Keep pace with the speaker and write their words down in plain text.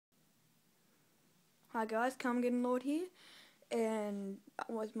Hi guys, Carmageddon Lord here, and it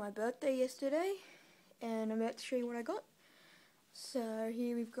was my birthday yesterday, and I'm about to show you what I got. So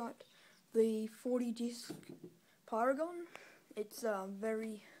here we've got the 40 disc Paragon. It's a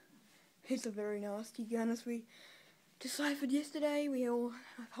very nasty gun, as we deciphered yesterday. The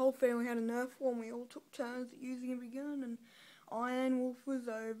whole family had a Nerf one. We all took turns at using every gun, and Iron Wolf was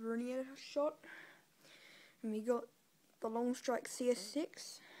over, and he had a shot. And we got the Long Strike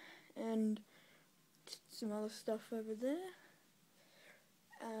CS6, and some other stuff over there,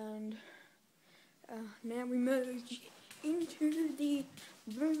 and now we merge into the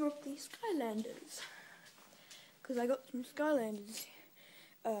room of the Skylanders, because I got some Skylanders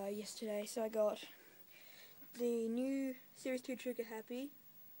yesterday. So I got the new Series 2 Trigger Happy,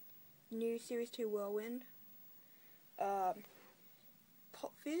 new Series 2 Whirlwind, Pop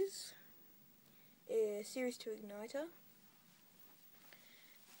Fizz, Series 2 Igniter,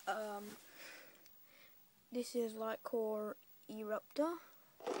 this is Lightcore Eruptor,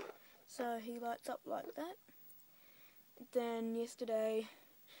 so he lights up like that. Then yesterday,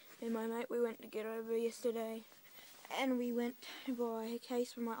 me and my mate, we went to get over yesterday, and we went to buy a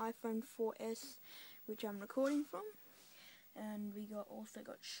case for my iPhone 4S, which I'm recording from, and we also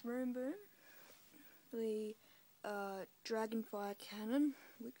got Shroom Boom, the Dragonfire Cannon,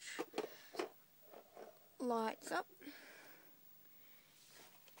 which lights up,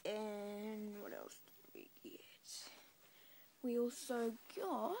 and what else did we get? We also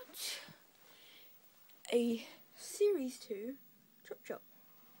got a Series 2 Chop Chop,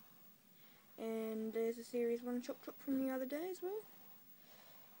 and there's a Series 1 Chop Chop from the other day as well.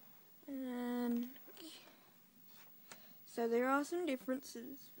 And so there are some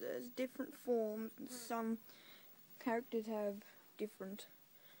differences. There's different forms, and some characters have different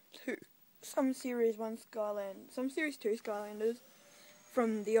too. Some Series 1 some Series 2 Skylanders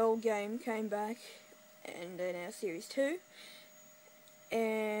from the old game came back, and they're now Series 2,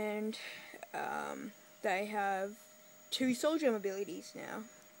 and they have 2 Soul Gem abilities now.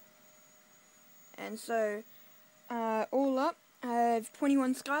 And so, all up, I have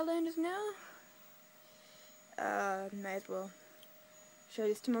 21 Skylanders now. May as well show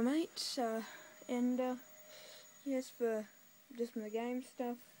this to my mates, and yes, for just from the game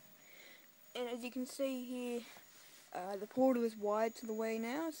stuff. And as you can see here, the portal is wired to the way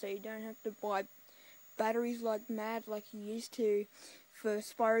now, so you don't have to buy batteries like mad like you used to for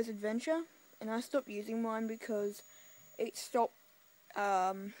Spyro's Adventure. And I stopped using mine because it stopped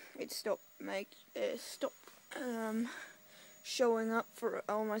showing up for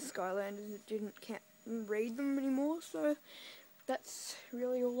all my Skylanders. It can't read them anymore, so that's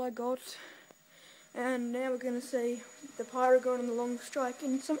really all I got. And now we're going to see the Paragon and the Long Strike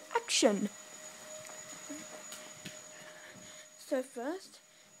in some action. So first,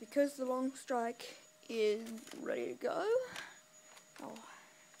 because the Long Strike is ready to go, I'll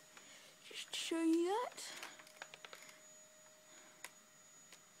just show you that.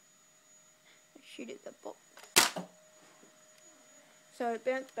 I shoot at the box. So it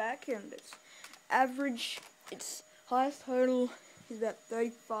bounced back, and its highest hurdle is about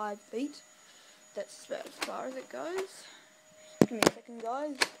 35 feet. That's about as far as it goes. Give me a second,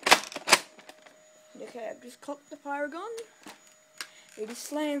 guys. Okay, I've just cocked the Paragon. It is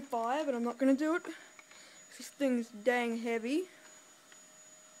slam fire, but I'm not going to do it. This thing's dang heavy.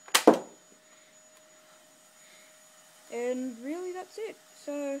 And really, that's it.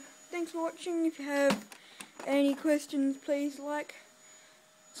 So, thanks for watching. If you have any questions, please like,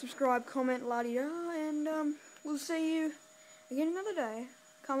 subscribe, comment, la-di-da, and we'll see you again another day.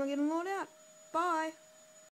 Carmageddon Lord out. Bye.